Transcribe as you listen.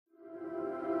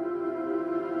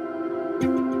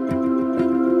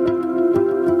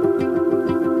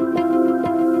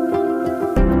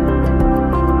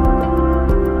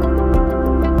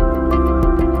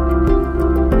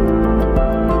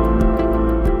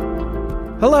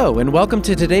Hello, and welcome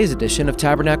to today's edition of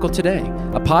Tabernacle Today,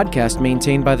 a podcast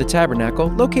maintained by the Tabernacle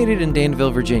located in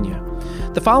Danville, Virginia.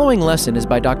 The following lesson is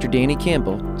by Dr. Danny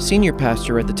Campbell, Senior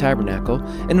Pastor at the Tabernacle,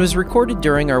 and was recorded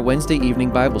during our Wednesday evening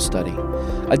Bible study.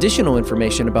 Additional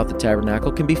information about the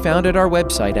Tabernacle can be found at our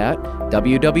website at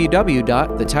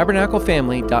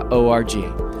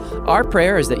www.thetabernaclefamily.org. Our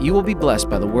prayer is that you will be blessed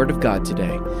by the Word of God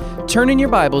today. Turn in your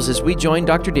Bibles as we join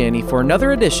Dr. Danny for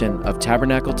another edition of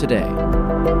Tabernacle Today.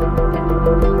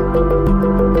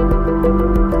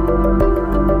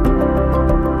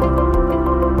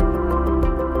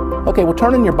 Okay, well,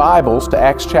 turn in your Bibles to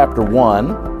Acts chapter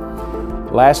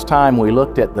 1. Last time we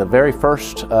looked at the very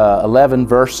first 11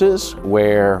 verses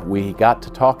where we got to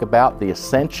talk about the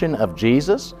ascension of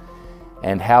Jesus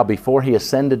and how before he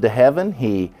ascended to heaven,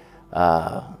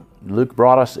 Luke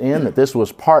brought us in that this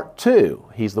was part 2.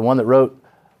 He's the one that wrote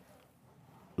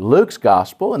Luke's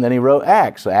gospel, and then he wrote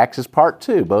Acts. So Acts is part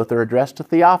 2. Both are addressed to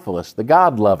Theophilus, the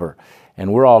God lover.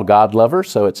 And we're all God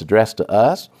lovers, so it's addressed to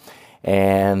us.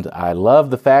 And I love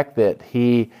the fact that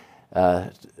he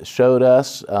showed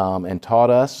us and taught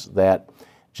us that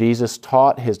Jesus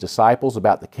taught his disciples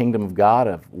about the kingdom of God,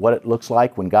 of what it looks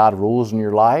like when God rules in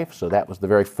your life. So that was the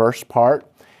very first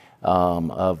part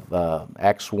of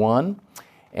Acts 1.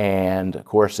 And of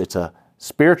course, it's a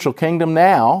spiritual kingdom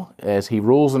now. As he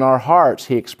rules in our hearts,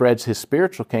 he spreads his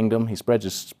spiritual kingdom. He spreads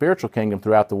his spiritual kingdom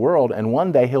throughout the world, and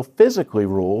one day he'll physically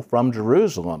rule from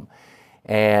Jerusalem.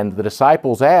 And the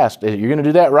disciples asked, "You're going to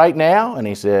do that right now?" And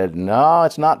he said, "No,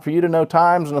 it's not for you to know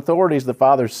times and authorities," the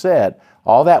Father said.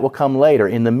 All that will come later.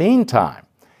 In the meantime,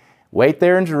 wait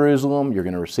there in Jerusalem. You're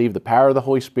going to receive the power of the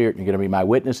Holy Spirit. You're going to be my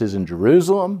witnesses in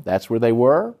Jerusalem. That's where they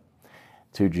were.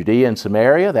 To Judea and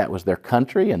Samaria, that was their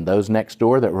country, and those next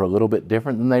door that were a little bit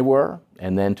different than they were,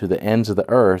 and then to the ends of the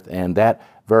earth. And that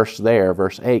verse there,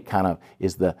 verse 8, kind of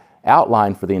is the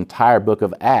outline for the entire book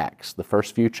of Acts. The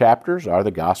first few chapters are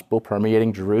the gospel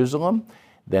permeating Jerusalem.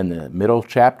 Then the middle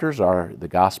chapters are the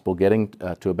gospel getting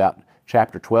to about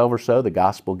chapter 12 or so, the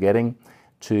gospel getting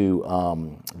to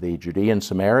the Judea and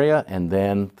Samaria. And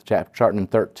then starting in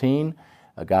 13,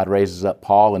 God raises up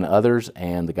Paul and others,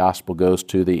 and the gospel goes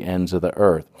to the ends of the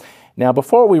earth. Now,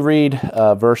 before we read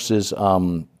verses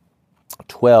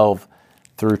 12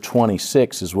 through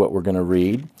 26 is what we're going to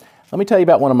read. Let me tell you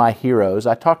about one of my heroes.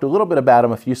 I talked a little bit about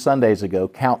him a few Sundays ago.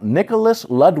 Count Nicholas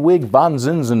Ludwig von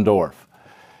Zinzendorf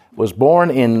was born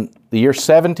in the year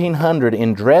 1700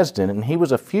 in Dresden, and he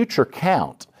was a future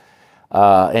count.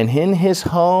 And in his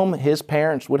home, his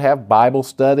parents would have Bible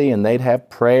study, and they'd have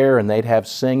prayer, and they'd have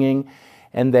singing.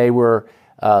 And they were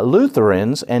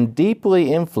Lutherans and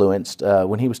deeply influenced.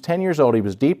 When he was 10 years old, he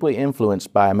was deeply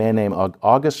influenced by a man named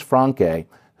August Franke,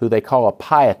 who they call a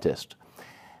pietist.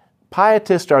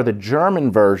 Pietists are the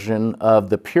German version of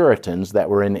the Puritans that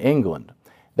were in England.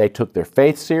 They took their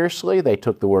faith seriously, they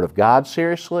took the Word of God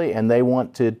seriously, and they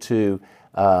wanted to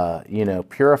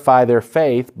purify their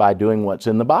faith by doing what's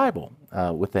in the Bible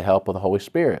with the help of the Holy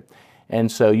Spirit. And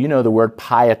so, the word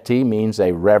piety means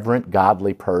a reverent,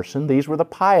 godly person. These were the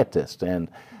pietists, and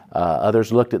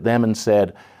others looked at them and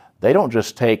said, they don't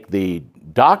just take the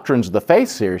doctrines of the faith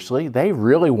seriously, they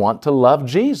really want to love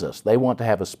Jesus. They want to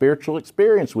have a spiritual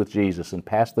experience with Jesus and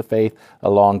pass the faith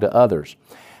along to others.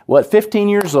 Well, at 15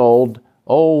 years old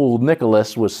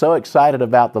Nicholas was so excited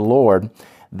about the Lord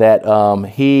that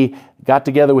he got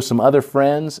together with some other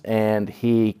friends, and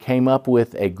he came up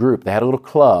with a group. They had a little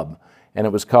club, and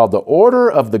it was called the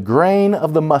Order of the Grain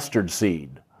of the Mustard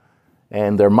Seed.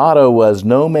 And their motto was,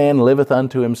 "No man liveth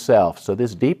unto himself." So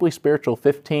this deeply spiritual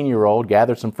 15-year-old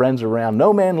gathered some friends around,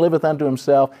 "No man liveth unto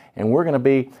himself," and we're going to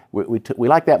be, we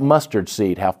like that mustard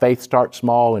seed, how faith starts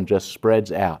small and just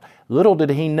spreads out. Little did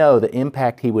he know the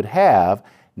impact he would have,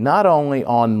 not only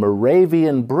on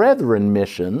Moravian Brethren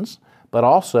missions, but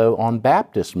also on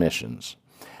Baptist missions.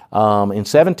 In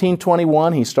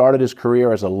 1721, he started his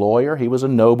career as a lawyer. He was a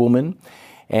nobleman.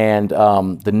 And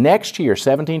the next year,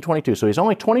 1722, so he's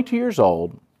only 22 years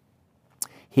old,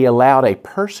 he allowed a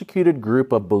persecuted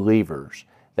group of believers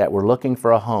that were looking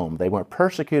for a home. They were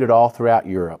persecuted all throughout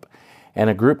Europe. And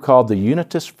a group called the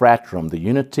Unitas Fratrum, the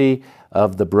Unity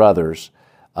of the Brothers,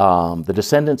 the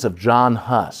descendants of John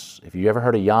Hus. If you ever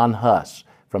heard of Jan Hus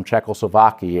from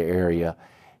Czechoslovakia area,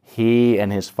 he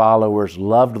and his followers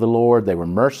loved the Lord. They were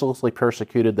mercilessly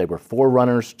persecuted. They were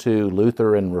forerunners to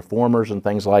Luther and reformers and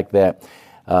things like that.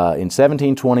 In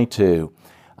 1722,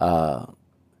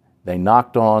 they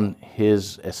knocked on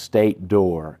his estate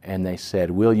door and they said,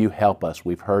 "Will you help us?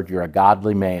 We've heard you're a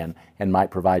godly man and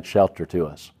might provide shelter to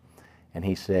us." And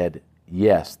he said,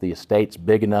 "Yes, the estate's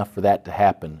big enough for that to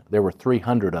happen." There were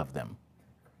 300 of them.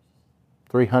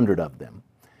 300 of them.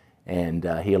 And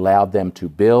he allowed them to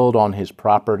build on his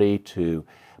property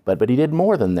but he did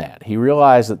more than that. He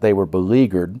realized that they were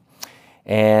beleaguered,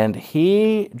 and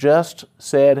he just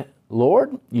said,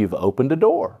 Lord, you've opened a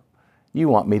door. You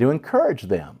want me to encourage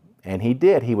them. And he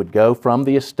did. He would go from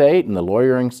the estate and the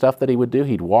lawyering stuff that he would do.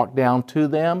 He'd walk down to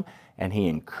them, and he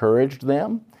encouraged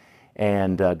them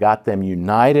and got them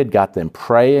united, got them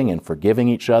praying and forgiving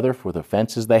each other for the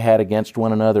offenses they had against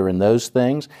one another and those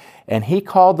things. And he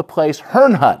called the place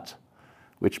Herrnhut,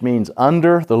 which means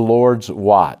under the Lord's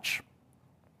watch.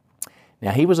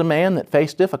 Now, he was a man that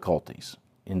faced difficulties.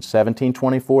 In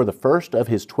 1724, the first of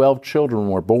his 12 children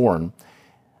were born.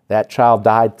 That child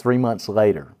died 3 months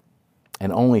later,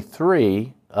 and only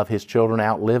 3 of his children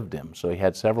outlived him. So he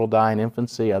had several die in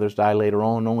infancy, others die later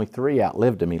on, and only 3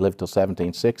 outlived him. He lived till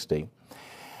 1760.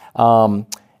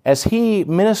 As he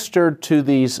ministered to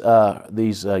these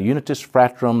Unitas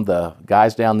Fratrum, the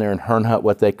guys down there in Herrnhut,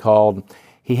 what they called,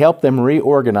 he helped them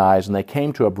reorganize, and they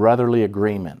came to a brotherly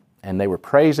agreement. And they were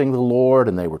praising the Lord,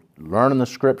 and they were learning the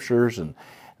Scriptures, and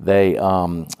they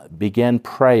began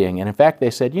praying. And in fact, they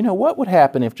said, you know, what would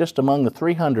happen if just among the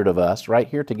 300 of us right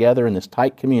here together in this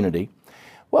tight community,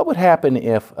 what would happen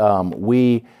if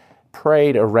we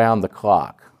prayed around the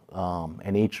clock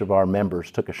and each of our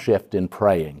members took a shift in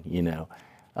praying, you know?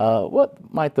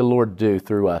 What might the Lord do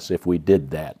through us if we did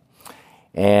that?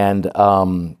 And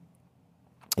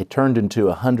it turned into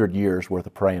 100 years worth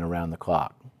of praying around the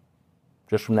clock,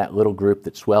 just from that little group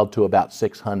that swelled to about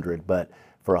 600. But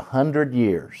for 100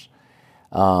 years,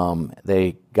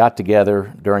 they got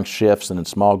together during shifts and in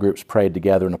small groups, prayed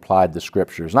together and applied the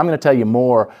Scriptures. And I'm going to tell you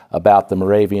more about the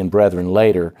Moravian Brethren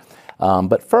later.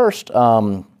 But first,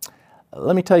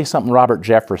 let me tell you something Robert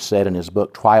Jeffress said in his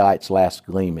book, Twilight's Last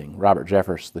Gleaming. Robert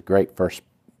Jeffress, the great First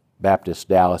Baptist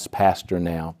Dallas pastor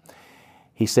now.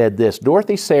 He said this,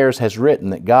 Dorothy Sayers has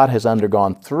written that God has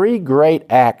undergone 3 great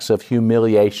acts of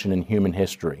humiliation in human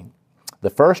history. The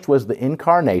first was the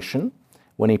incarnation,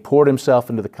 when he poured himself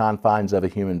into the confines of a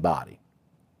human body.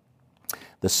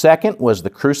 The second was the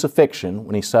crucifixion,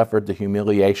 when he suffered the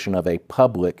humiliation of a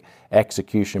public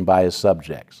execution by his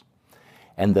subjects.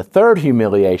 And the third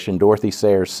humiliation, Dorothy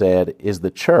Sayers said, is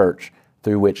the church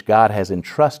through which God has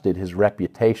entrusted his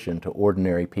reputation to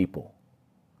ordinary people.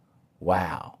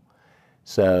 Wow.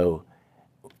 So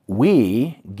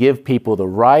we give people the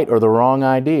right or the wrong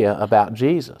idea about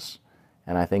Jesus.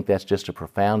 And I think that's just a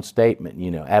profound statement. You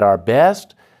know, at our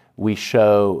best, we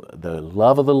show the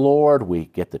love of the Lord. We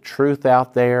get the truth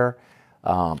out there.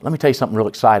 Let me tell you something real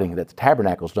exciting that the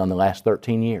Tabernacle's done the last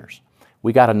 13 years.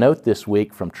 We got a note this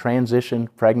week from Transition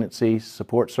Pregnancy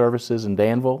Support Services in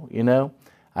Danville, you know.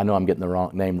 I know I'm getting the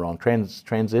name wrong.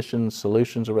 Transition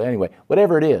Solutions, or anyway,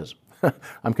 whatever it is.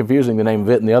 I'm confusing the name of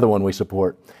it and the other one we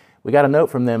support. We got a note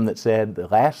from them that said the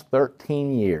last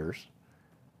 13 years,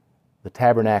 the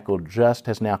Tabernacle just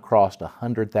has now crossed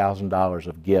 $100,000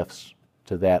 of gifts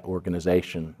to that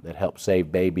organization that helps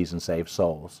save babies and save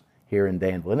souls here in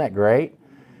Danville. Isn't that great?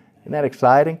 Isn't that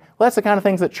exciting? Well, that's the kind of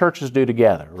things that churches do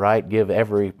together, right? Give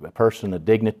every person a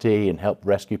dignity and help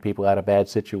rescue people out of bad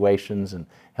situations and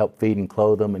help feed and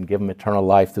clothe them and give them eternal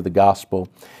life through the gospel.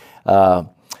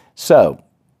 So,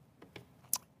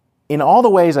 in all the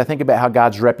ways I think about how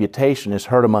God's reputation is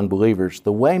heard among believers,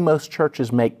 the way most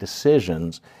churches make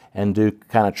decisions and do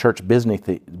kind of church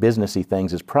businessy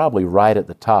things is probably right at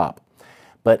the top.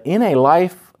 But in a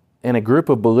life, in a group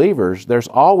of believers, there's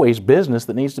always business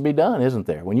that needs to be done, isn't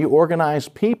there? When you organize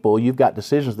people, you've got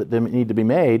decisions that need to be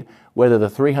made, whether the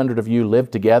 300 of you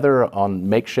live together on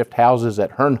makeshift houses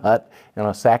at Herrnhut on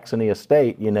a Saxony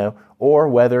estate, you know, or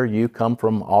whether you come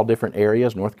from all different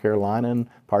areas, North Carolina and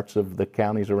parts of the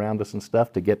counties around us and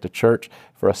stuff, to get to church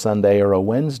for a Sunday or a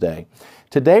Wednesday.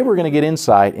 Today we're going to get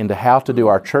insight into how to do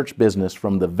our church business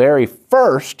from the very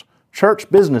first church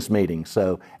business meeting.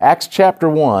 So Acts chapter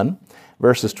 1,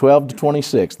 verses 12 to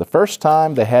 26, the first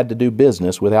time they had to do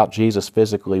business without Jesus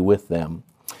physically with them.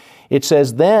 It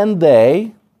says, Then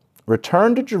they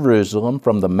returned to Jerusalem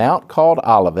from the mount called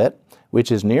Olivet,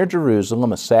 which is near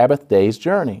Jerusalem, a Sabbath day's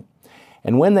journey.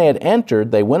 And when they had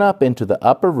entered, they went up into the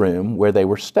upper room where they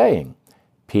were staying.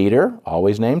 Peter,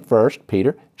 always named first,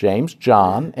 Peter, James,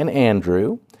 John, and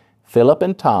Andrew, Philip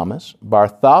and Thomas,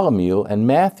 Bartholomew and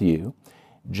Matthew,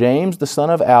 James the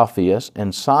son of Alphaeus,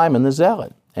 and Simon the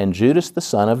Zealot, and Judas the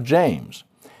son of James.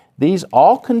 These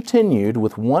all continued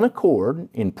with one accord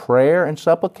in prayer and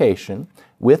supplication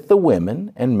with the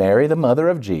women and Mary the mother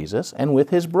of Jesus and with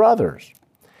his brothers.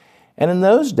 And in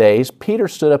those days Peter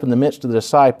stood up in the midst of the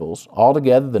disciples,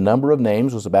 altogether the number of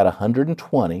names was about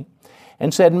 120,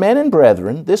 and said, Men and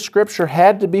brethren, this scripture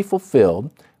had to be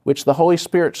fulfilled, which the Holy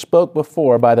Spirit spoke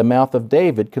before by the mouth of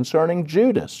David concerning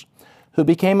Judas, who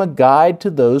became a guide to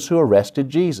those who arrested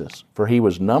Jesus, for he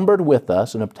was numbered with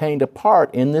us and obtained a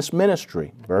part in this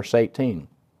ministry." Verse 18.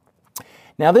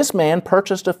 "Now this man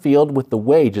purchased a field with the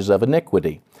wages of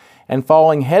iniquity, and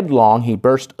falling headlong he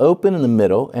burst open in the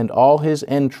middle, and all his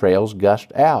entrails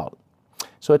gushed out."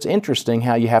 So it's interesting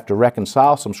how you have to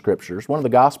reconcile some scriptures. One of the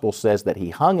Gospels says that he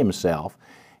hung himself,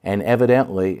 and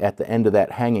evidently at the end of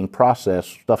that hanging process,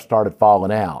 stuff started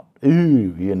falling out.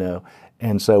 Ooh.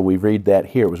 And so we read that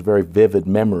here. It was a very vivid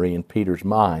memory in Peter's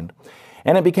mind.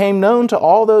 "And it became known to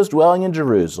all those dwelling in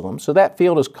Jerusalem, so that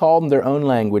field is called in their own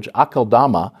language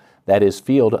Akeldama, that is,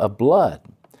 field of blood.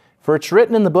 For it's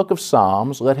written in the book of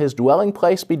Psalms, 'Let his dwelling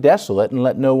place be desolate, and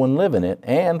let no one live in it,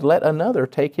 and let another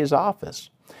take his office.'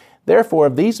 Therefore,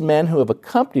 of these men who have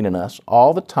accompanied us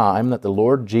all the time that the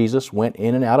Lord Jesus went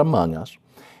in and out among us,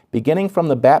 beginning from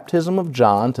the baptism of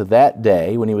John to that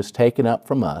day when he was taken up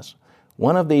from us,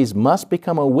 one of these must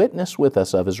become a witness with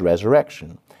us of his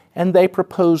resurrection." And they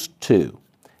proposed two: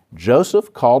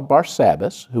 Joseph called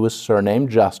Barsabbas, who was surnamed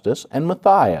Justus, and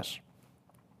Matthias.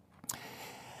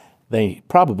 They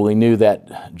probably knew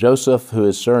that Joseph, who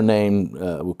is surnamed,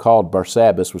 called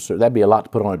Barsabbas, that'd be a lot to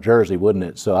put on a jersey, wouldn't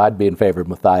it? So I'd be in favor of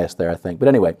Matthias there, I think. But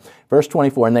anyway, verse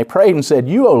 24, "And they prayed and said,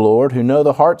 'You, O Lord, who know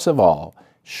the hearts of all,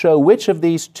 show which of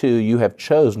these two you have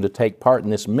chosen to take part in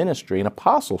this ministry and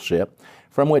apostleship,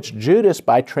 from which Judas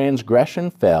by transgression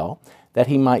fell, that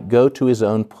he might go to his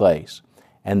own place.'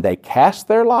 And they cast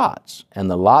their lots,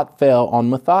 and the lot fell on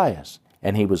Matthias,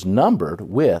 and he was numbered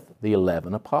with the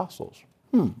 11 apostles."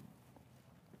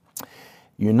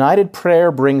 United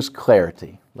prayer brings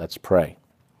clarity. Let's pray.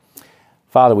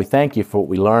 Father, we thank you for what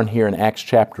we learn here in Acts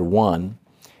chapter 1,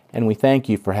 and we thank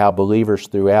you for how believers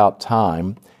throughout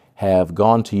time have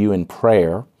gone to you in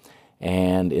prayer,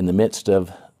 and in the midst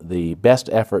of the best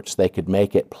efforts they could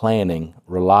make at planning,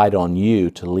 relied on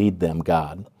you to lead them,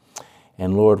 God.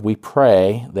 And Lord, we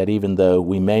pray that even though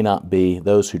we may not be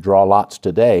those who draw lots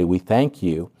today, we thank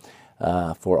you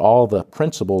for all the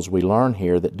principles we learn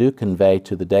here that do convey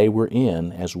to the day we're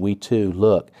in as we too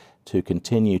look to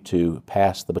continue to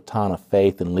pass the baton of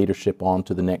faith and leadership on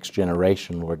to the next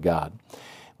generation, Lord God.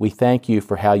 We thank you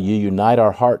for how you unite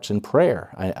our hearts in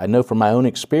prayer. I know from my own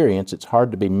experience it's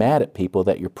hard to be mad at people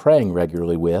that you're praying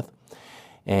regularly with.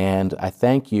 And I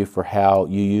thank you for how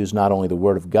you use not only the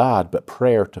Word of God, but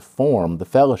prayer to form the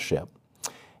fellowship.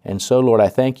 And so, Lord, I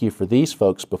thank you for these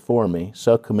folks before me,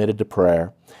 so committed to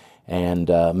prayer, and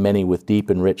many with deep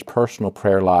and rich personal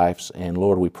prayer lives. And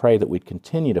Lord, we pray that we'd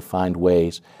continue to find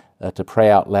ways to pray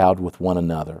out loud with one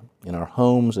another in our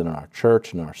homes, in our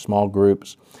church, in our small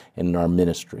groups, and in our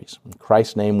ministries. In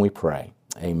Christ's name we pray.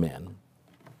 Amen.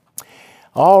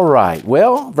 All right,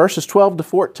 well, verses 12 to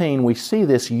 14, we see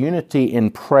this unity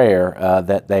in prayer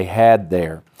that they had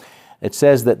there. It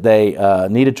says that they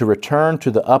needed to return to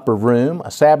the upper room.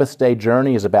 A Sabbath day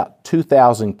journey is about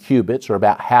 2,000 cubits, or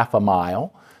about half a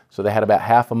mile. So they had about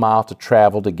half a mile to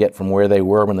travel to get from where they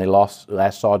were when they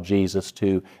last saw Jesus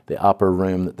to the upper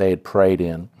room that they had prayed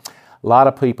in. A lot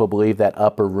of people believe that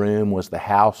upper room was the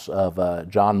house of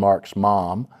John Mark's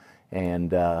mom,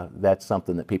 and that's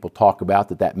something that people talk about,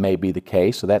 that may be the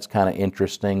case. So that's kind of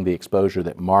interesting, the exposure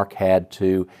that Mark had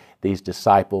to these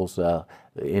disciples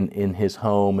in his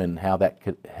home, and how that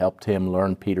helped him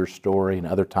learn Peter's story, and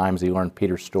other times he learned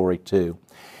Peter's story too.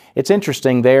 It's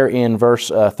interesting there in verse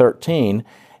 13,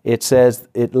 it says,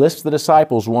 it lists the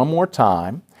disciples one more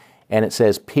time, and it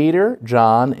says Peter,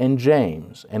 John, and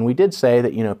James. And we did say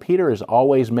that, Peter is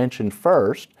always mentioned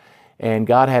first, and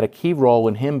God had a key role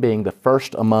in him being the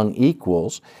first among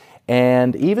equals.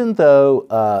 And even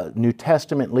though New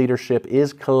Testament leadership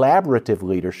is collaborative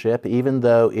leadership, even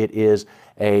though it is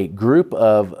a group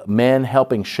of men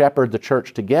helping shepherd the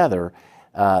church together,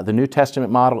 the New Testament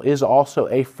model is also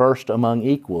a first among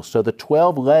equals. So the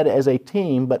 12 led as a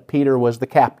team, but Peter was the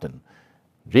captain.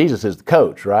 Jesus is the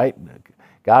coach, right?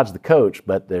 God's the coach,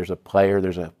 but there's a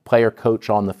player coach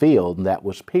on the field, and that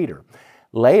was Peter.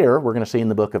 Later, we're going to see in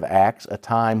the book of Acts a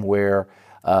time where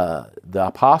the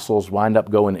apostles wind up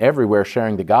going everywhere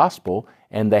sharing the gospel,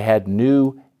 and they had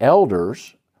new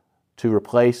elders to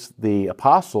replace the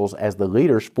apostles as the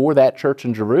leaders for that church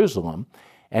in Jerusalem.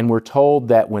 And we're told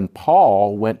that when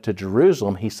Paul went to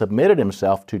Jerusalem, he submitted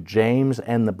himself to James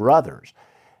and the brothers.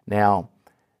 Now,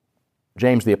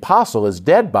 James the apostle is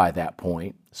dead by that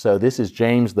point, so this is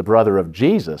James, the brother of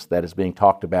Jesus, that is being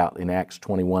talked about in Acts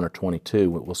 21 or 22.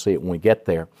 We'll see it when we get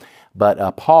there.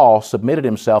 But Paul submitted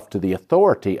himself to the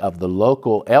authority of the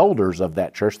local elders of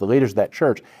that church, the leaders of that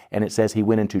church, and it says he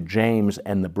went into James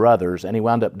and the brothers, and he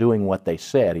wound up doing what they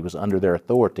said. He was under their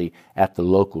authority at the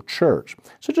local church.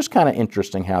 So just kind of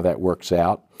interesting how that works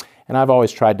out. And I've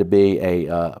always tried to be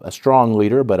a strong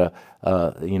leader, but a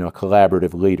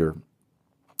collaborative leader.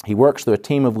 He works through a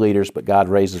team of leaders, but God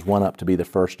raises one up to be the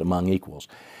first among equals.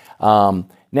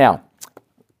 Now,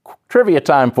 trivia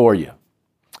time for you.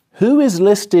 Who is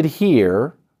listed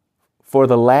here for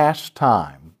the last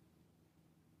time?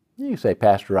 You say,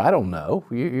 Pastor, I don't know.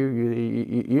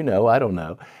 You know, I don't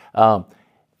know.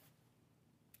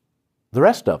 The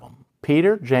rest of them,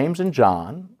 Peter, James, and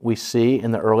John, we see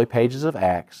in the early pages of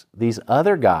Acts, these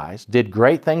other guys did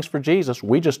great things for Jesus.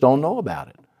 We just don't know about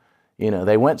it. You know,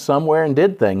 they went somewhere and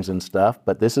did things and stuff,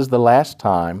 but this is the last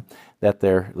time that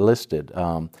they're listed.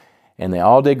 And they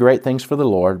all did great things for the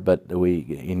Lord, but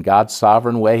in God's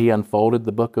sovereign way, He unfolded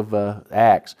the book of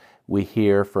Acts. We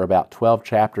hear for about 12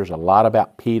 chapters a lot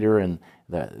about Peter and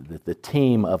the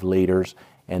team of leaders,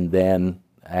 and then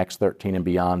Acts 13 and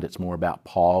beyond, it's more about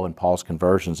Paul and Paul's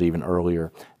conversions even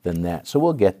earlier than that. So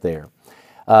we'll get there.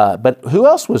 But who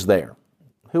else was there?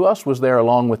 Who else was there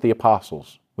along with the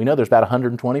apostles? We know there's about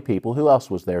 120 people. Who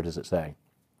else was there, does it say?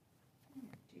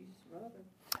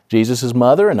 Jesus'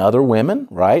 mother and other women,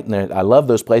 right? And I love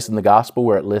those places in the Gospel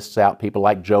where it lists out people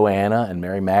like Joanna and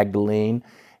Mary Magdalene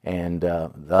and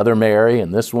the other Mary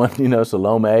and this one,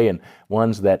 Salome, and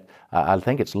ones that I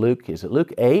think it's Luke. Is it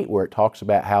Luke 8 where it talks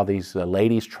about how these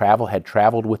ladies had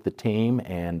traveled with the team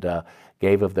and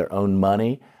gave of their own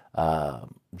money?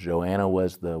 Joanna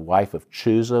was the wife of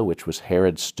Chusa, which was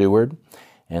Herod's steward,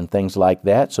 and things like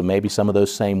that. So maybe some of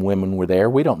those same women were there.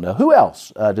 We don't know. Who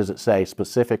else does it say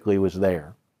specifically was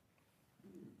there?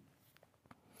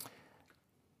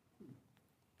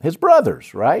 His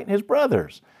brothers, right? His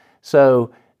brothers.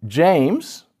 So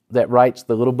James, that writes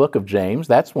the little book of James,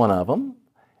 that's one of them.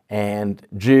 And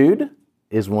Jude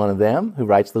is one of them who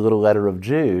writes the little letter of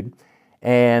Jude.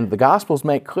 And the Gospels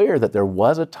make clear that there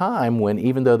was a time when,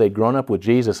 even though they'd grown up with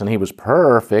Jesus and He was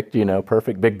perfect,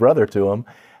 perfect big brother to them,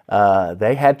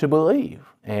 they had to believe.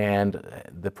 And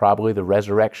probably the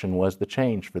resurrection was the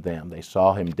change for them. They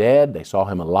saw Him dead, they saw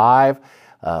Him alive,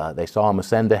 they saw Him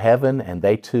ascend to heaven, and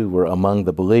they too were among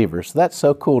the believers. So that's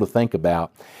so cool to think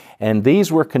about. And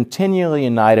these were continually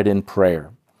united in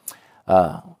prayer.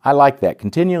 I like that,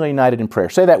 continually united in prayer.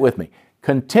 Say that with me.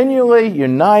 Continually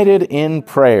united in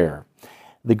prayer.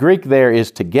 The Greek there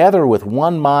is together with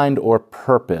one mind or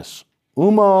purpose.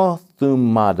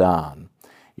 Umothumadon.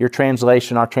 Your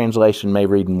translation, our translation may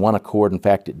read in one accord. In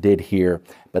fact, it did here.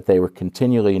 But they were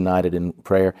continually united in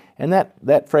prayer. And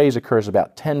that phrase occurs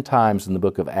about 10 times in the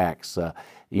book of Acts.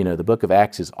 The book of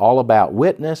Acts is all about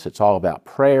witness. It's all about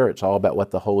prayer. It's all about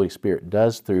what the Holy Spirit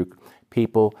does through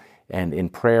people. And in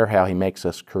prayer, how He makes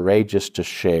us courageous to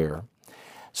share.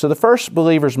 So the first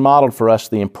believers modeled for us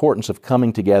the importance of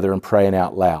coming together and praying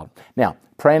out loud. Now,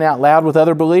 praying out loud with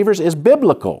other believers is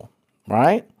biblical,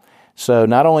 right? So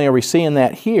not only are we seeing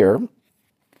that here,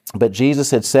 but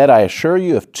Jesus had said, I assure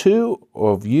you, if two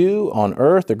of you on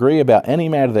earth agree about any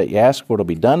matter that you ask for, it will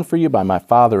be done for you by my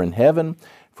Father in heaven.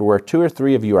 For where 2 or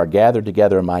 3 of you are gathered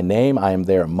together in my name, I am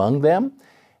there among them.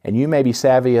 And you may be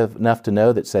savvy enough to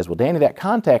know that says, well, Danny, that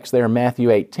context there in Matthew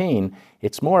 18,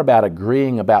 it's more about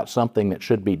agreeing about something that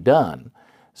should be done.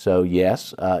 So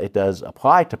yes, it does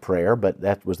apply to prayer, but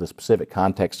that was the specific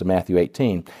context of Matthew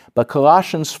 18. But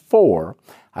Colossians 4,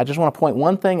 I just want to point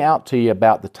one thing out to you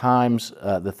about the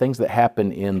things that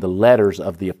happen in the letters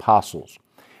of the apostles.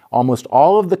 Almost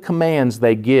all of the commands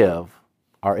they give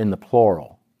are in the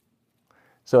plural.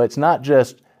 So it's not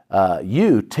just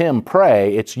you, Tim,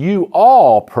 pray. It's you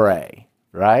all pray,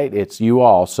 right? It's you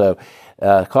all. So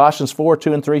Colossians 4,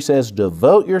 2 and 3 says,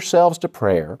 devote yourselves to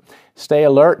prayer. Stay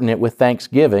alert in it with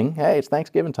thanksgiving. Hey, it's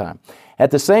Thanksgiving time. At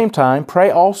the same time,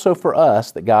 pray also for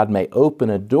us that God may open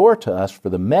a door to us for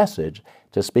the message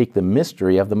to speak the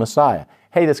mystery of the Messiah.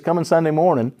 Hey, this coming Sunday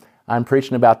morning, I'm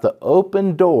preaching about the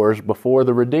open doors before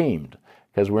the redeemed,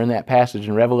 because we're in that passage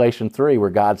in Revelation 3 where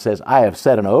God says, I have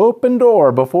set an open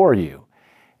door before you.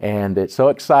 And it's so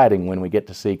exciting when we get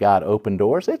to see God open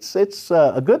doors. It's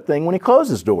a good thing when He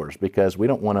closes doors, because we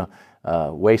don't want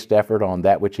to waste effort on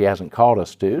that which He hasn't called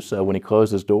us to. So when He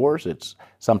closes doors, it's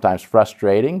sometimes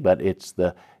frustrating, but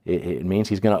it means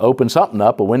He's going to open something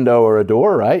up, a window or a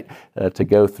door, right, to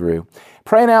go through.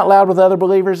 Praying out loud with other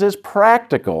believers is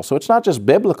practical. So it's not just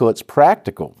biblical, it's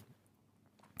practical.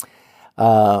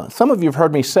 Some of you have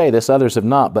heard me say this, others have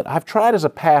not, but I've tried as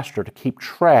a pastor to keep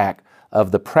track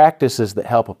of the practices that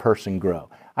help a person grow.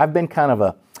 I've been kind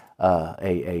of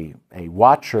a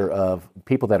watcher of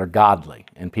people that are godly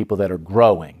and people that are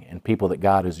growing and people that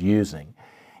God is using.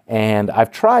 And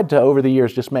I've tried to, over the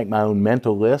years, just make my own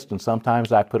mental list, and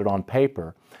sometimes I put it on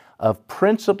paper, of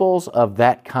principles of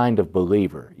that kind of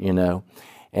believer,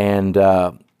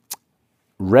 and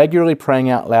regularly praying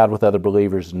out loud with other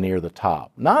believers near the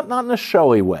top. Not in a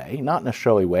showy way, And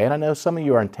I know some of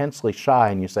you are intensely shy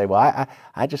and you say, well,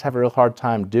 I just have a real hard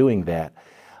time doing that.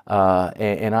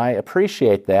 And I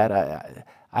appreciate that.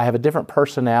 I have a different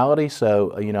personality,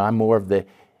 so, I'm more of the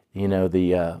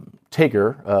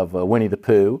Tigger of Winnie the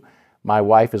Pooh. My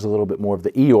wife is a little bit more of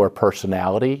the Eeyore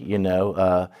personality,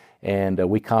 and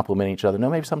we complement each other. No,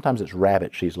 maybe sometimes it's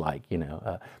Rabbit she's like,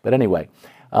 But anyway,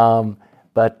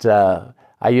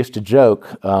 I used to joke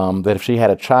that if she had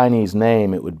a Chinese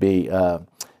name, it would be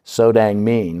So Dang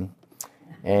Mean.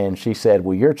 And she said,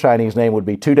 well, your Chinese name would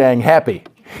be Too Dang Happy.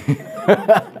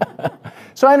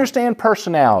 So I understand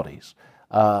personalities,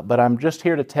 but I'm just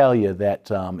here to tell you that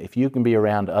if you can be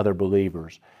around other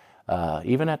believers,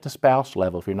 even at the spouse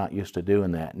level, if you're not used to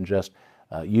doing that, and just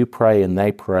you pray and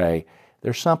they pray,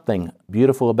 there's something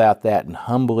beautiful about that and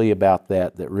humbly about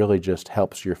that really just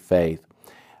helps your faith.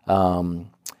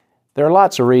 There are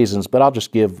lots of reasons, but I'll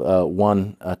just give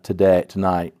one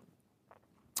tonight.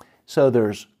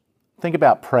 So think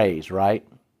about praise, right?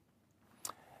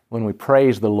 When we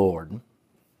praise the Lord.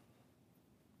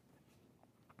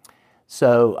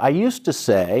 So I used to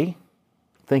say,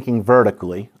 thinking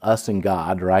vertically, us and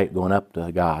God, right, going up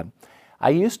to God,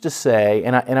 I used to say,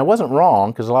 and I wasn't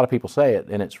wrong, because a lot of people say it,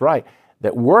 and it's right,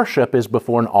 that worship is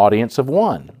before an audience of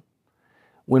one.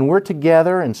 When we're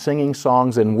together and singing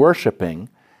songs and worshiping,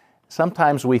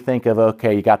 sometimes we think of,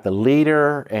 okay, you got the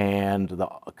leader and the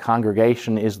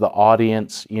congregation is the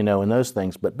audience, and those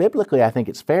things. But biblically, I think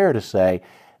it's fair to say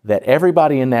that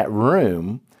everybody in that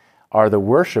room are the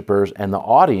worshipers and the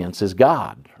audience is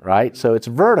God, right? So it's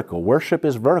vertical. Worship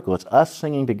is vertical. It's us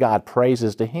singing to God,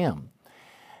 praises to Him.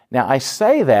 Now, I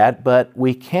say that, but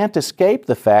we can't escape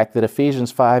the fact that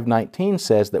Ephesians 5:19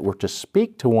 says that we're to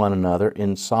speak to one another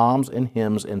in psalms and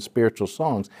hymns and spiritual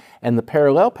songs. And the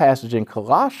parallel passage in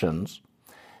Colossians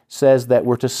says that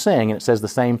we're to sing, and it says the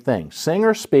same thing. Sing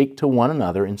or speak to one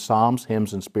another in psalms,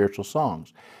 hymns, and spiritual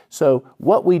songs. So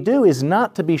what we do is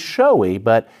not to be showy,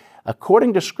 but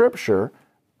according to Scripture,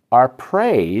 our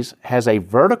praise has a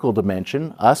vertical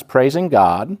dimension, us praising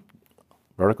God,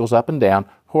 vertical's up and down,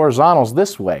 horizontal's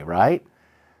this way, right?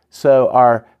 So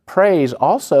our praise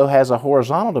also has a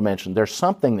horizontal dimension. There's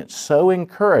something that's so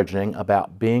encouraging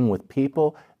about being with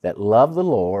people that love the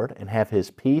Lord and have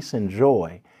His peace and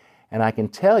joy. And I can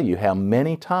tell you how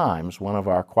many times one of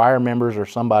our choir members or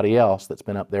somebody else that's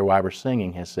been up there while we're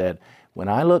singing has said, when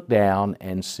I look down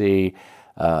and see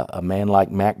a man like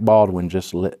Mac Baldwin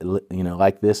just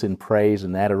like this in praise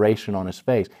and adoration on his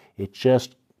face, it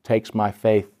just takes my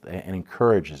faith and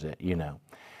encourages it,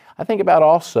 I think about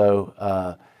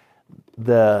also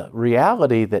the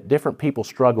reality that different people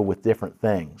struggle with different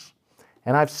things.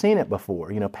 And I've seen it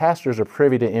before. Pastors are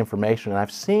privy to information, and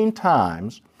I've seen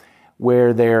times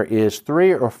where there is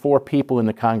 3 or 4 people in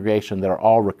the congregation that are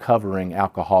all recovering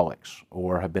alcoholics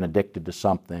or have been addicted to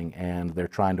something, and they're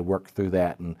trying to work through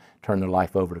that and turn their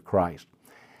life over to Christ.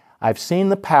 I've seen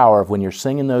the power of when you're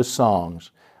singing those songs.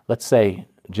 Let's say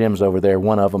Jim's over there,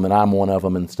 one of them, and I'm one of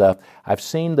them and stuff. I've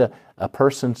seen a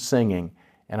person singing,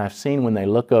 and I've seen when they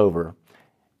look over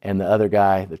and the other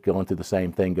guy that's going through the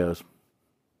same thing goes,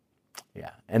 yeah.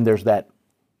 And there's that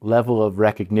level of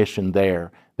recognition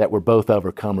there that we're both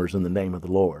overcomers in the name of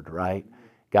the Lord, right?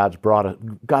 God's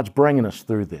bringing us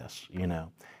through this,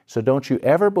 So don't you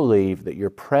ever believe that your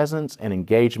presence and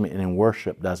engagement in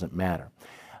worship doesn't matter.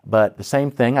 But the same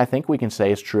thing I think we can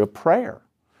say is true of prayer.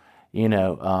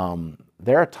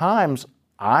 There are times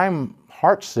I'm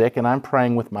heartsick and I'm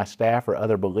praying with my staff or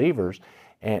other believers,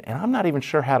 and I'm not even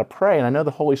sure how to pray. And I know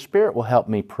the Holy Spirit will help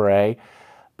me pray.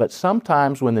 But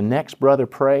sometimes when the next brother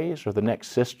prays or the next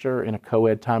sister in a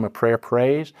co-ed time of prayer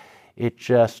prays, it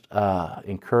just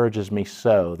encourages me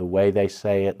so, the way they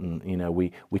say it, and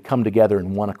we come together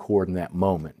in one accord in that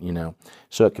moment,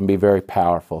 so it can be very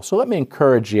powerful. So let me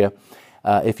encourage you,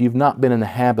 if you've not been in the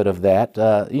habit of that,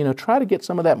 try to get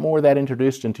some of that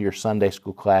introduced into your Sunday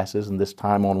school classes and this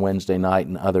time on Wednesday night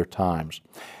and other times.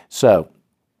 So,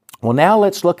 well, now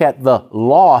let's look at the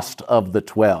lost of the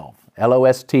 12.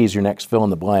 L-O-S-T is your next fill in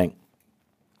the blank.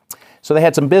 So they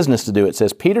had some business to do. It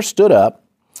says, Peter stood up,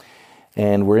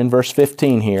 and we're in verse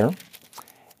 15 here,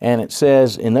 and it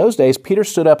says, in those days, Peter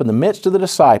stood up in the midst of the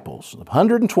disciples,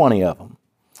 120 of them.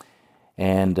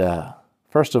 And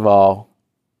first of all,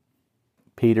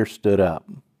 Peter stood up.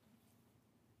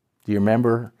 Do you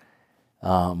remember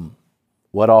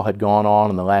what all had gone on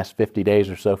in the last 50 days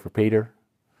or so for Peter?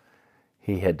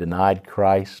 He had denied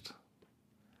Christ.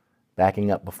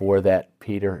 Backing up before that,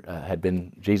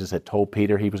 Jesus had told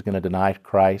Peter he was going to deny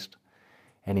Christ.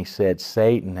 And he said,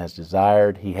 Satan has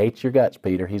desired, he hates your guts,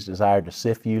 Peter, he's desired to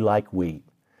sift you like wheat,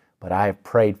 but I have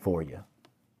prayed for you.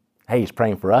 Hey, he's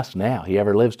praying for us now. He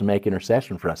ever lives to make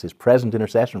intercession for us, his present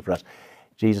intercession for us.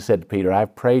 Jesus said to Peter,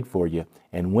 I've prayed for you,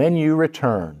 and when you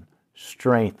return,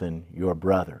 strengthen your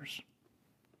brothers.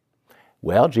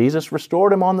 Well, Jesus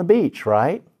restored him on the beach,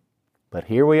 right? But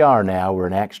here we are now, we're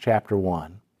in Acts chapter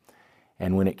 1.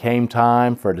 And when it came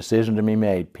time for a decision to be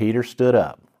made, Peter stood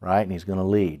up, right? And he's going to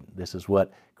lead. This is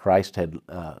what Christ had,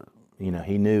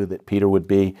 he knew that Peter would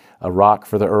be a rock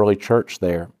for the early church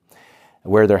there.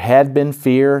 Where there had been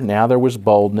fear, now there was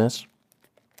boldness.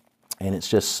 And it's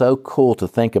just so cool to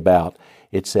think about.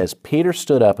 It says, Peter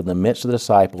stood up in the midst of the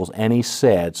disciples and he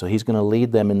said, so he's going to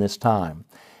lead them in this time.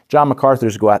 John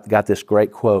MacArthur's got this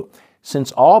great quote,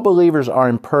 since all believers are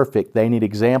imperfect, they need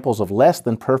examples of less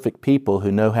than perfect people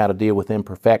who know how to deal with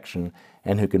imperfection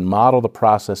and who can model the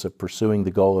process of pursuing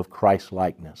the goal of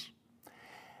Christ-likeness.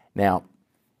 Now,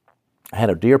 I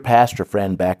had a dear pastor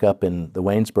friend back up in the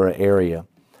Waynesboro area,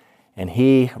 and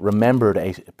he remembered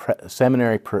a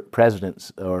seminary president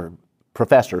or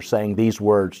professor saying these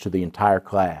words to the entire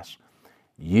class,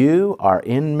 you are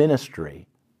in ministry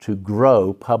to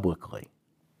grow publicly.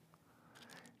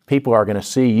 People are going to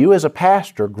see you as a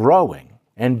pastor growing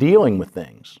and dealing with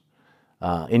things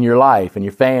in your life and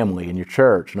your family and your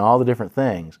church and all the different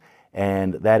things.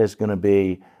 And that is going to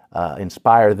be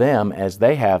inspire them as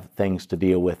they have things to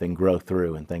deal with and grow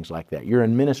through and things like that. You're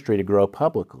in ministry to grow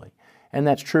publicly. And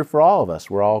that's true for all of us.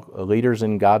 We're all leaders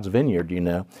in God's vineyard,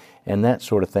 and that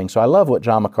sort of thing. So I love what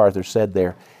John MacArthur said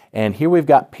there. And here we've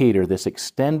got Peter, this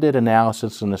extended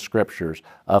analysis in the Scriptures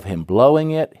of him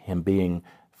blowing it, him being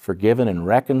forgiven and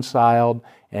reconciled,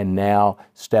 and now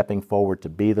stepping forward to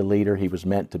be the leader he was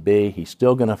meant to be. He's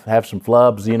still going to have some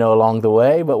flubs, along the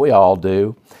way, but we all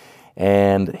do.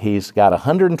 And he's got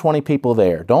 120 people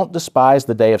there. Don't despise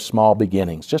the day of small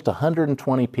beginnings. Just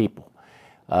 120 people,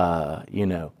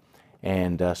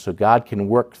 And so God can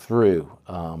work through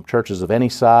churches of any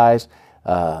size.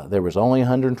 There was only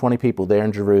 120 people there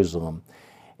in Jerusalem.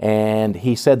 And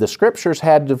he said the Scriptures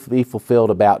had to be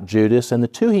fulfilled about Judas, and the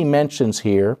two he mentions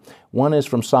here, one is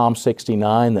from Psalm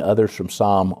 69, the other is from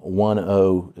Psalm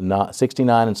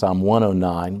 69 and Psalm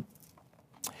 109.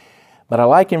 But I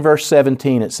like in verse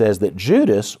 17 it says that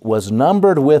Judas was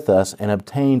numbered with us and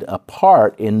obtained a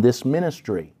part in this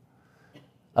ministry.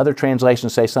 Other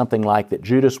translations say something like that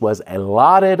Judas was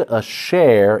allotted a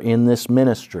share in this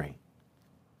ministry.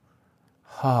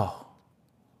 Oh.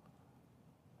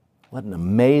 What an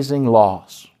amazing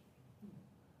loss.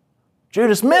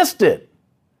 Judas missed it.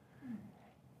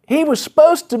 He was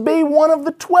supposed to be one of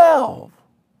the 12.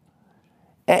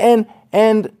 And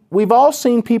we've all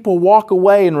seen people walk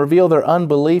away and reveal their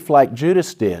unbelief like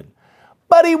Judas did.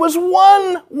 But he was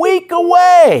 1 week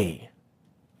away.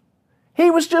 He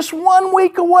was just 1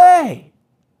 week away.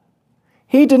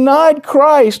 He denied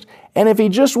Christ, and if he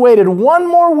just waited 1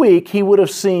 more week, he would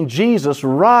have seen Jesus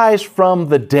rise from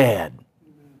the dead.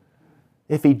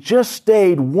 If he just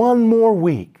stayed 1 more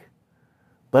week,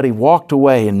 but he walked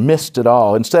away and missed it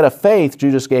all. Instead of faith,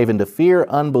 Judas gave into fear,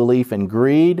 unbelief, and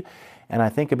greed. And I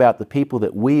think about the people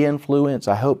that we influence.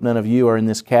 I hope none of you are in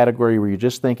this category where you're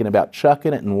just thinking about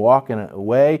chucking it and walking it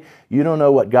away. You don't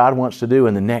know what God wants to do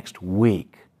in the next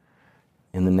week.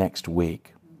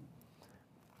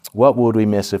 What would we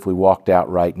miss if we walked out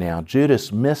right now?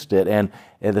 Judas missed it, and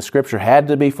the Scripture had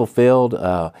to be fulfilled,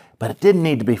 but it didn't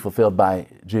need to be fulfilled by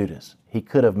Judas. He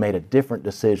could have made a different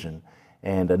decision,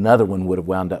 and another one would have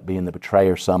wound up being the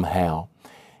betrayer somehow.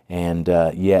 And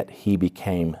yet he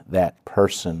became that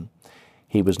person.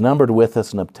 He was numbered with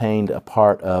us and obtained a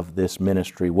part of this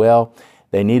ministry. Well,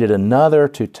 they needed another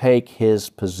to take his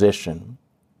position.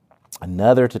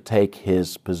 Another to take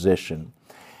his position.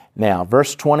 Now,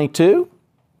 verse 22,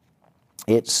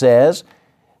 it says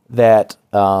that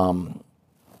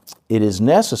it is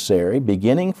necessary,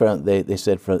 beginning from, they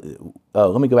said,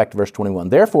 let me go back to verse 21.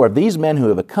 Therefore, these men who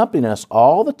have accompanied us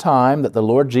all the time that the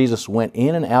Lord Jesus went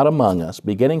in and out among us,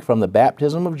 beginning from the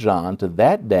baptism of John to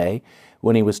that day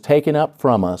when he was taken up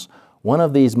from us, one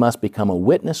of these must become a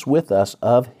witness with us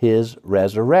of his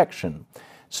resurrection.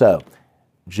 So,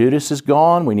 Judas is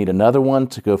gone. We need another one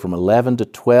to go from 11 to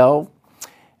 12.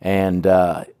 And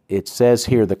it says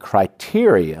here the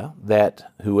criteria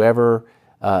that whoever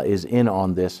is in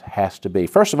on this has to be.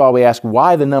 First of all, we ask,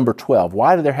 why the number 12?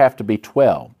 Why do there have to be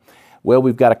 12? Well,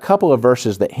 we've got a couple of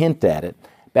verses that hint at it,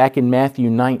 back in Matthew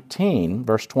 19,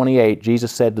 verse 28,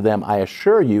 Jesus said to them, I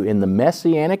assure you, in the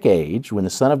Messianic age, when the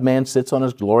Son of Man sits on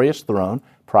His glorious throne,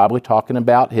 probably talking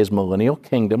about His millennial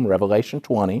kingdom, Revelation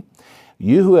 20,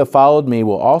 you who have followed me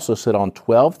will also sit on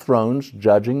 12 thrones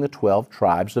judging the 12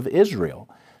 tribes of Israel.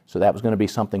 So that was going to be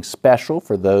something special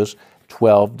for those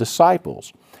 12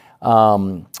 disciples.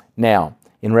 Now,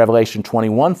 in Revelation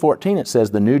 21:14, it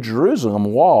says, the New Jerusalem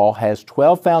wall has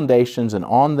 12 foundations, and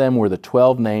on them were the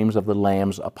 12 names of the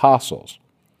Lamb's apostles.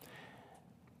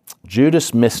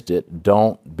 Judas missed it.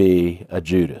 Don't be a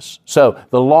Judas. So,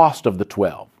 the lost of the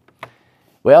 12.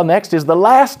 Well, next is the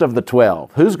last of the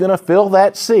 12. Who's going to fill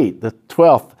that seat? The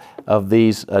 12th of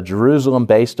these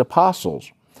Jerusalem-based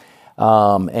apostles.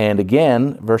 And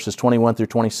again, verses 21 through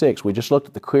 26, we just looked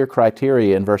at the clear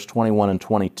criteria in verse 21 and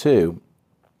 22.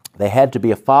 They had to be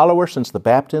a follower since the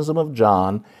baptism of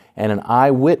John and an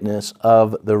eyewitness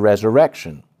of the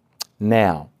resurrection.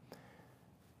 Now,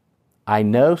 I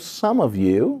know some of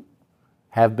you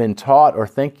have been taught or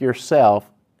think yourself,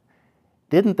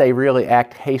 didn't they really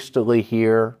act hastily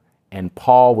here and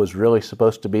Paul was really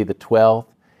supposed to be the 12th?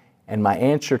 And my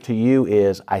answer to you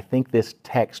is, I think this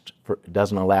text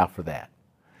doesn't allow for that.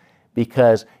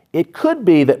 Because it could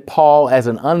be that Paul, as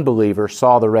an unbeliever,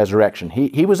 saw the resurrection.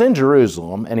 He was in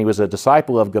Jerusalem, and he was a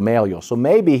disciple of Gamaliel. So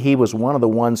maybe he was one of the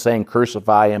ones saying,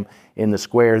 crucify him in the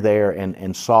square there,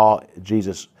 and saw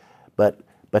Jesus. But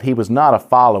he was not a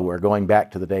follower, going back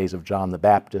to the days of John the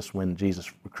Baptist when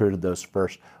Jesus recruited those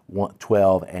first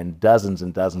 12, and dozens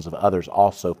of others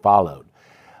also followed.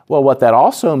 Well, what that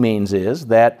also means is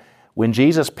that when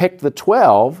Jesus picked the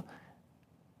 12,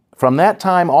 from that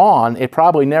time on, it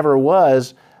probably never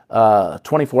was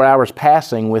 24 hours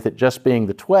passing with it just being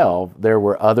the 12. There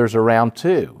were others around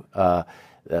too.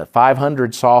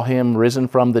 500 saw him risen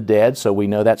from the dead, so we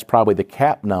know that's probably the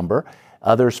cap number.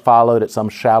 Others followed at some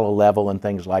shallow level and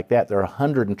things like that. There are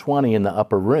 120 in the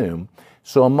upper room.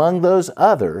 So among those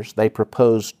others, they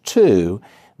proposed 2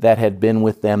 that had been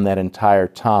with them that entire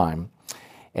time.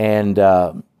 And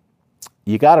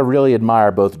you got to really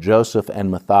admire both Joseph and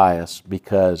Matthias,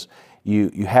 because you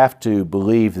have to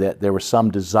believe that there was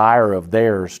some desire of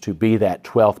theirs to be that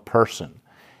 12th person.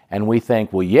 And we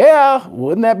think, well, yeah,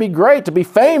 wouldn't that be great to be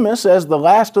famous as the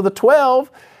last of the 12?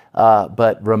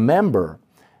 But remember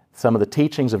some of the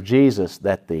teachings of Jesus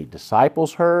that the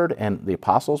disciples heard and the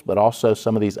apostles, but also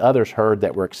some of these others heard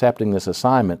that were accepting this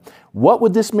assignment. What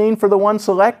would this mean for the one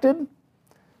selected?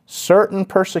 Certain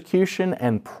persecution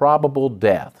and probable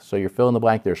death. So you're fill in the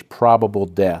blank, there's probable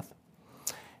death.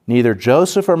 Neither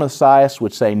Joseph or Matthias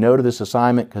would say no to this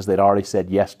assignment because they'd already said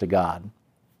yes to God.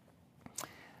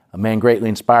 A man greatly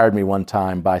inspired me one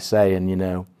time by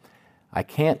saying, I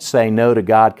can't say no to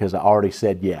God because I already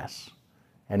said yes.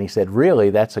 And he said, really,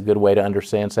 that's a good way to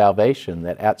understand salvation,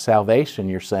 that at salvation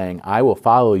you're saying, I will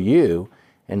follow you,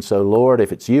 and so Lord,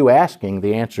 if it's you asking,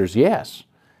 the answer is yes.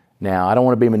 Now, I don't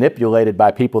want to be manipulated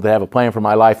by people that have a plan for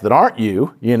my life that aren't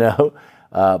you,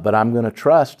 but I'm going to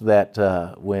trust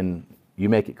that when you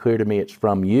make it clear to me it's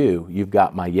from you, you've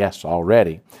got my yes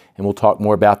already. And we'll talk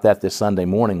more about that this Sunday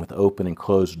morning with open and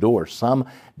closed doors. Some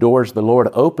doors the Lord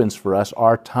opens for us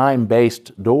are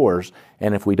time-based doors,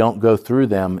 and if we don't go through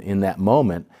them in that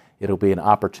moment, it'll be an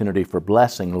opportunity for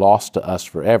blessing lost to us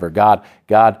forever.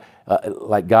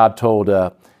 Like God told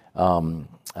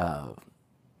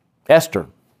Esther.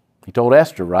 He told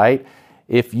Esther, right?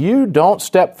 If you don't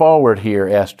step forward here,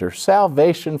 Esther,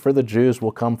 salvation for the Jews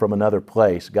will come from another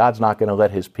place. God's not going to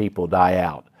let His people die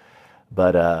out.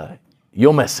 But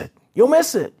you'll miss it. You'll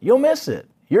miss it. You'll miss it.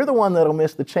 You're the one that'll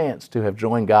miss the chance to have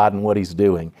joined God in what He's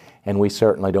doing. And we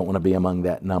certainly don't want to be among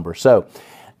that number. So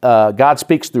God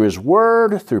speaks through His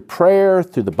Word, through prayer,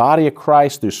 through the body of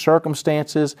Christ, through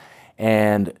circumstances.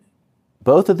 And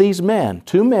both of these men,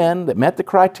 2 men that met the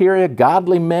criteria,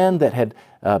 godly men that had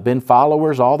been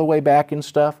followers all the way back and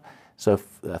stuff. So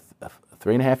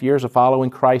 3.5 years of following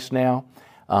Christ now.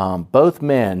 Both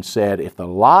men said, if the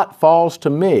lot falls to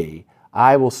me,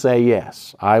 I will say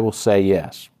yes. I will say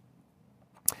yes.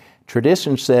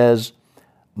 Tradition says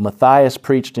Matthias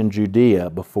preached in Judea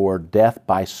before death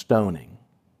by stoning.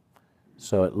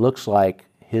 So it looks like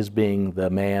his being the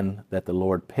man that the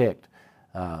Lord picked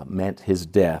meant his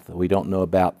death. We don't know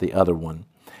about the other one.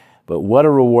 But what a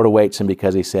reward awaits him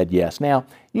because he said yes. Now,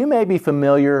 you may be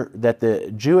familiar that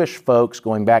the Jewish folks,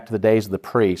 going back to the days of the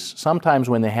priests, sometimes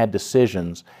when they had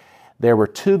decisions, there were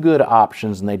 2 good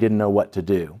options and they didn't know what to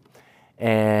do.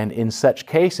 And in such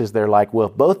cases, they're like, well,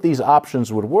 if both these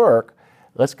options would work,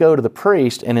 let's go to the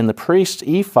priest. And in the priest's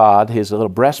ephod, his little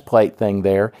breastplate thing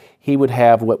there, he would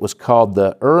have what was called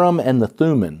the Urim and the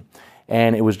Thummim.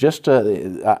 And it was just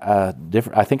a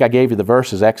different, I think I gave you the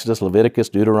verses, Exodus, Leviticus,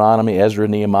 Deuteronomy, Ezra,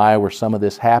 Nehemiah, where some of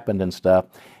this happened and stuff.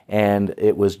 And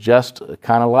it was just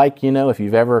kind of like, if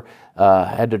you've ever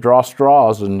had to draw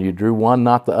straws and you drew one,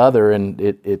 not the other, and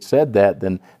it said that,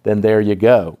 then there you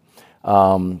go.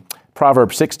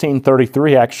 Proverbs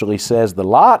 16:33 actually says, "The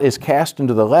lot is cast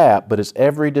into the lap, but its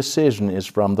every decision is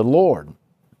from the Lord."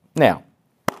 Now,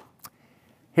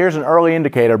 here's an early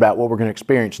indicator about what we're going to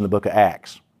experience in the book of